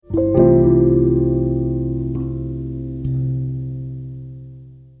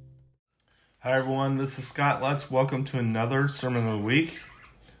this is Scott Lutz. Welcome to another Sermon of the Week.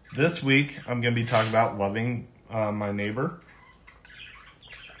 This week, I'm going to be talking about loving my neighbor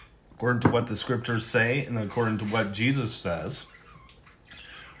according to what the scriptures say and according to what Jesus says.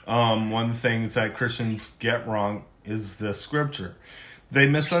 One of the things that Christians get wrong is this scripture. They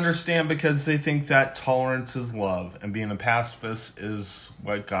misunderstand because they think that tolerance is love and being a pacifist is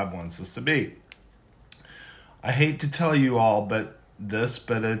what God wants us to be. I hate to tell you all but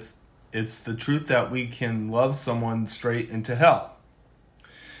it's the truth that we can love someone straight into hell.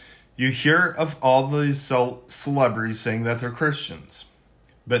 You hear of all these celebrities saying that they're Christians,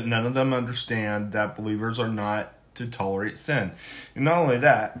 but none of them understand that believers are not to tolerate sin. And not only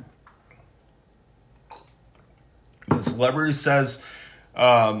that, if a celebrity says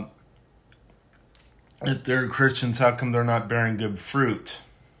if they're Christians, how come they're not bearing good fruit?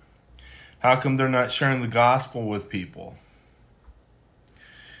 How come they're not sharing the gospel with people?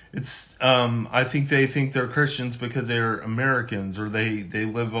 I think they think they're Christians because they're Americans or they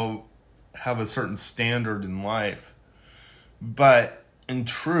have a certain standard in life. But in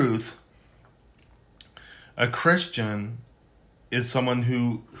truth, a Christian is someone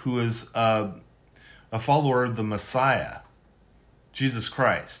who is a follower of the Messiah, Jesus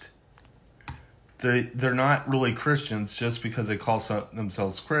Christ. They're not really Christians just because they call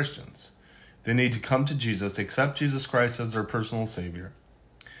themselves Christians. They need to come to Jesus, accept Jesus Christ as their personal Savior,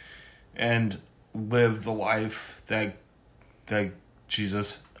 and live the life that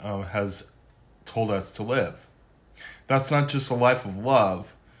Jesus has told us to live. That's not just a life of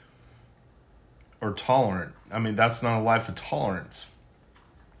love or tolerant. That's not a life of tolerance,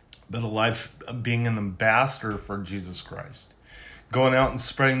 but a life of being an ambassador for Jesus Christ, going out and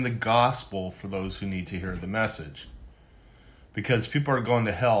spreading the gospel for those who need to hear the message. Because people are going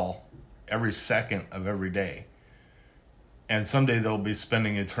to hell every second of every day. And someday they'll be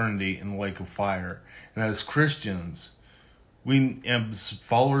spending eternity in the lake of fire. And as Christians, as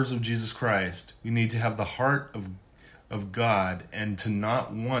followers of Jesus Christ, we need to have the heart of God and to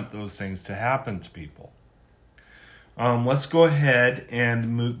not want those things to happen to people. Let's go ahead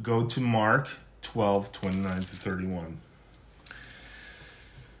and go to Mark 12:29-31.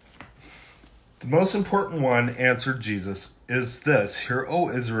 The most important one, answered Jesus, is this: Hear, O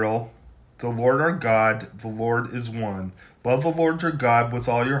Israel, the Lord our God, the Lord is one. Love the Lord your God with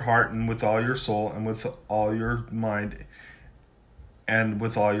all your heart and with all your soul and with all your mind and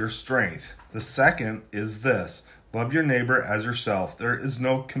with all your strength. The second is this: love your neighbor as yourself. There is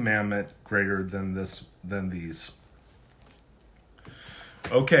no commandment greater than these.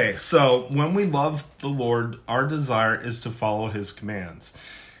 Okay, so when we love the Lord, our desire is to follow his commands.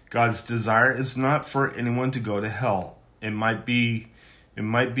 God's desire is not for anyone to go to hell. It might be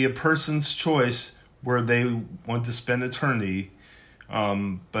a person's choice where they want to spend eternity,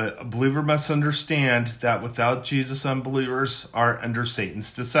 but a believer must understand that without Jesus, unbelievers are under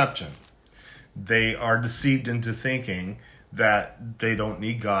Satan's deception. They are deceived into thinking that they don't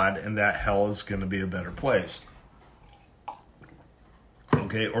need God and that hell is going to be a better place.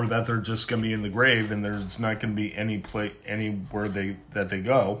 Okay, or that they're just going to be in the grave and there's not going to be anywhere that they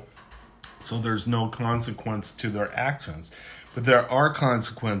go. So there's no consequence to their actions. But there are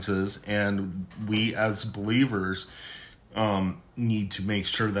consequences, and we as believers need to make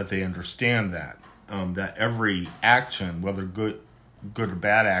sure that they understand that. That every action, whether good or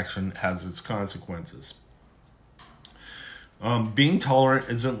bad action, has its consequences. Being tolerant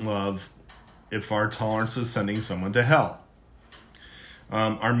isn't love if our tolerance is sending someone to hell.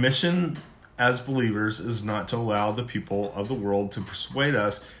 Our mission as believers is not to allow the people of the world to persuade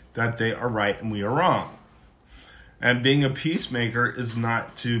us that they are right and we are wrong. And being a peacemaker is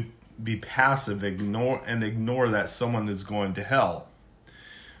not to be passive, ignore that someone is going to hell.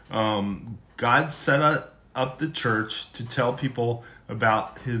 God set up the church to tell people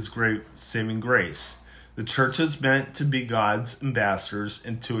about his great saving grace. The church is meant to be God's ambassadors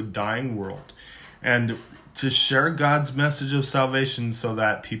into a dying world and to share God's message of salvation so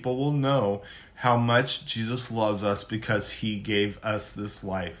that people will know how much Jesus loves us because he gave us his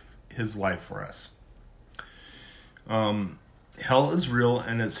life for us. Hell is real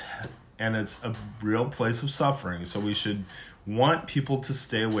and it's a real place of suffering, so we should want people to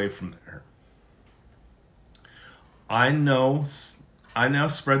stay away from there. I know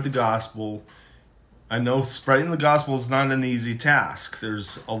spread the gospel. I know spreading the gospel is not an easy task.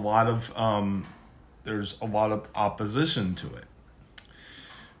 There's a lot of opposition to it.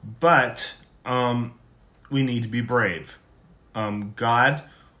 But we need to be brave. God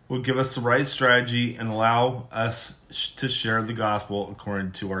will give us the right strategy and allow us to share the gospel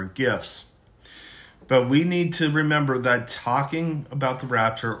according to our gifts. But we need to remember that talking about the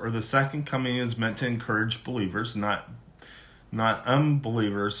rapture or the second coming is meant to encourage believers, not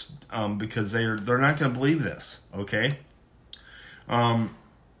unbelievers, because they're not going to believe this. Okay,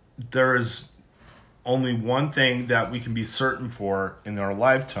 there is only one thing that we can be certain for in our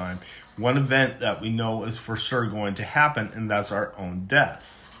lifetime, one event that we know is for sure going to happen, and that's our own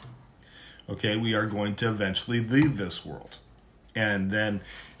deaths. Okay, we are going to eventually leave this world. And then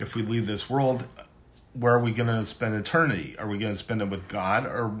if we leave this world, where are we going to spend eternity? Are we going to spend it with God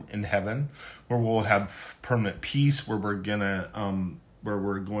or in heaven, where we'll have permanent peace, where we're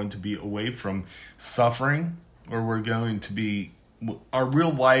going to be away from suffering, where we're going to be, our real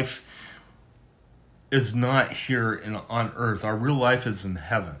life is not here on earth. Our real life is in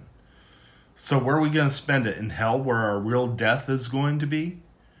heaven. So where are we going to spend it? In hell, where our real death is going to be?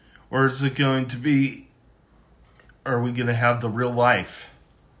 Or is it going to be, are we going to have the real life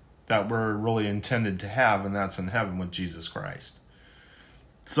that we're really intended to have, and that's in heaven with Jesus Christ?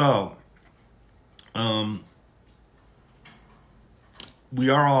 So, we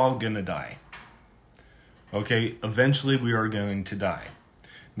are all going to die. Okay, eventually we are going to die.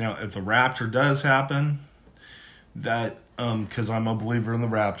 Now, if the rapture does happen, that, because I'm a believer in the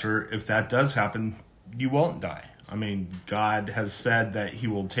rapture, if that does happen, you won't die. I mean, God has said that he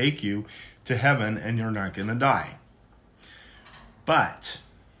will take you to heaven and you're not going to die. But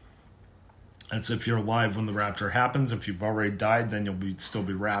that's if you're alive when the rapture happens. If you've already died, then you'll still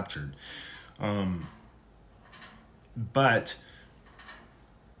be raptured. But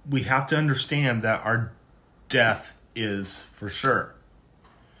we have to understand that our death is for sure.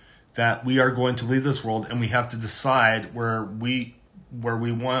 That we are going to leave this world, and we have to decide where we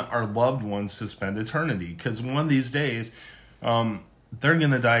want our loved ones to spend eternity. Because one of these days, they're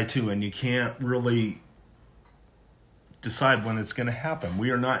going to die too, and you can't really decide when it's going to happen.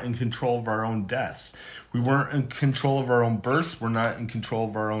 We are not in control of our own deaths. We weren't in control of our own births. We're not in control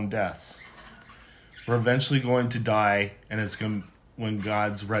of our own deaths. We're eventually going to die, and it's going when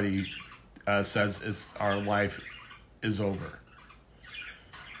God's ready, says our life is over.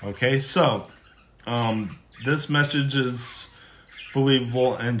 Okay, so this message is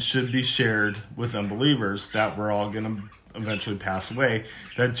believable and should be shared with unbelievers, that we're all going to eventually pass away,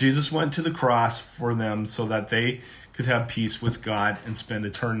 that Jesus went to the cross for them so that they could have peace with God and spend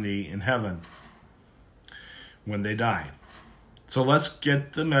eternity in heaven when they die. So let's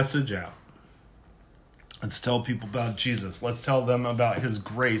get the message out. Let's tell people about Jesus. Let's tell them about his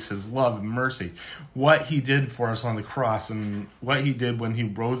grace, his love, and mercy. What he did for us on the cross and what he did when he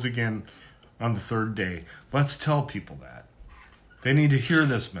rose again on the third day. Let's tell people that. They need to hear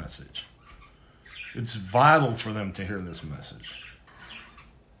this message. It's vital for them to hear this message.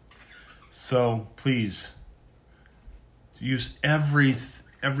 So please, use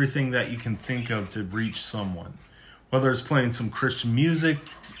everything that you can think of to reach someone. Whether it's playing some Christian music,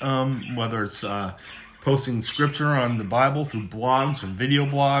 whether it's posting scripture on the Bible through blogs or video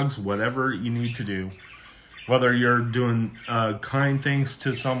blogs, whatever you need to do. Whether you're doing kind things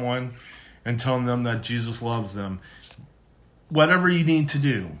to someone and telling them that Jesus loves them. Whatever you need to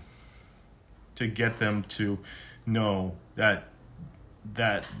do to get them to know that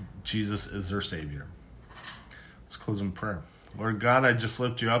Jesus is their Savior. Let's close in prayer. Lord God, I just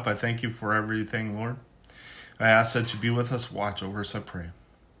lift you up. I thank you for everything, Lord. I ask that you be with us, watch over us, I pray.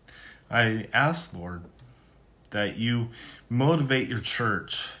 I ask, Lord, that you motivate your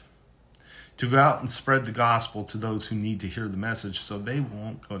church to go out and spread the gospel to those who need to hear the message so they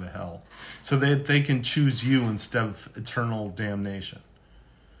won't go to hell, so that they can choose you instead of eternal damnation.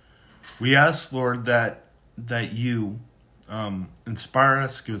 We ask, Lord, that you inspire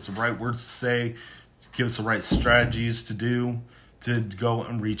us, give us the right words to say, give us the right strategies to do to go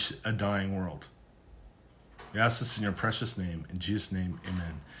and reach a dying world. We ask this in your precious name. In Jesus' name,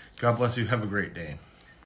 amen. God bless you. Have a great day.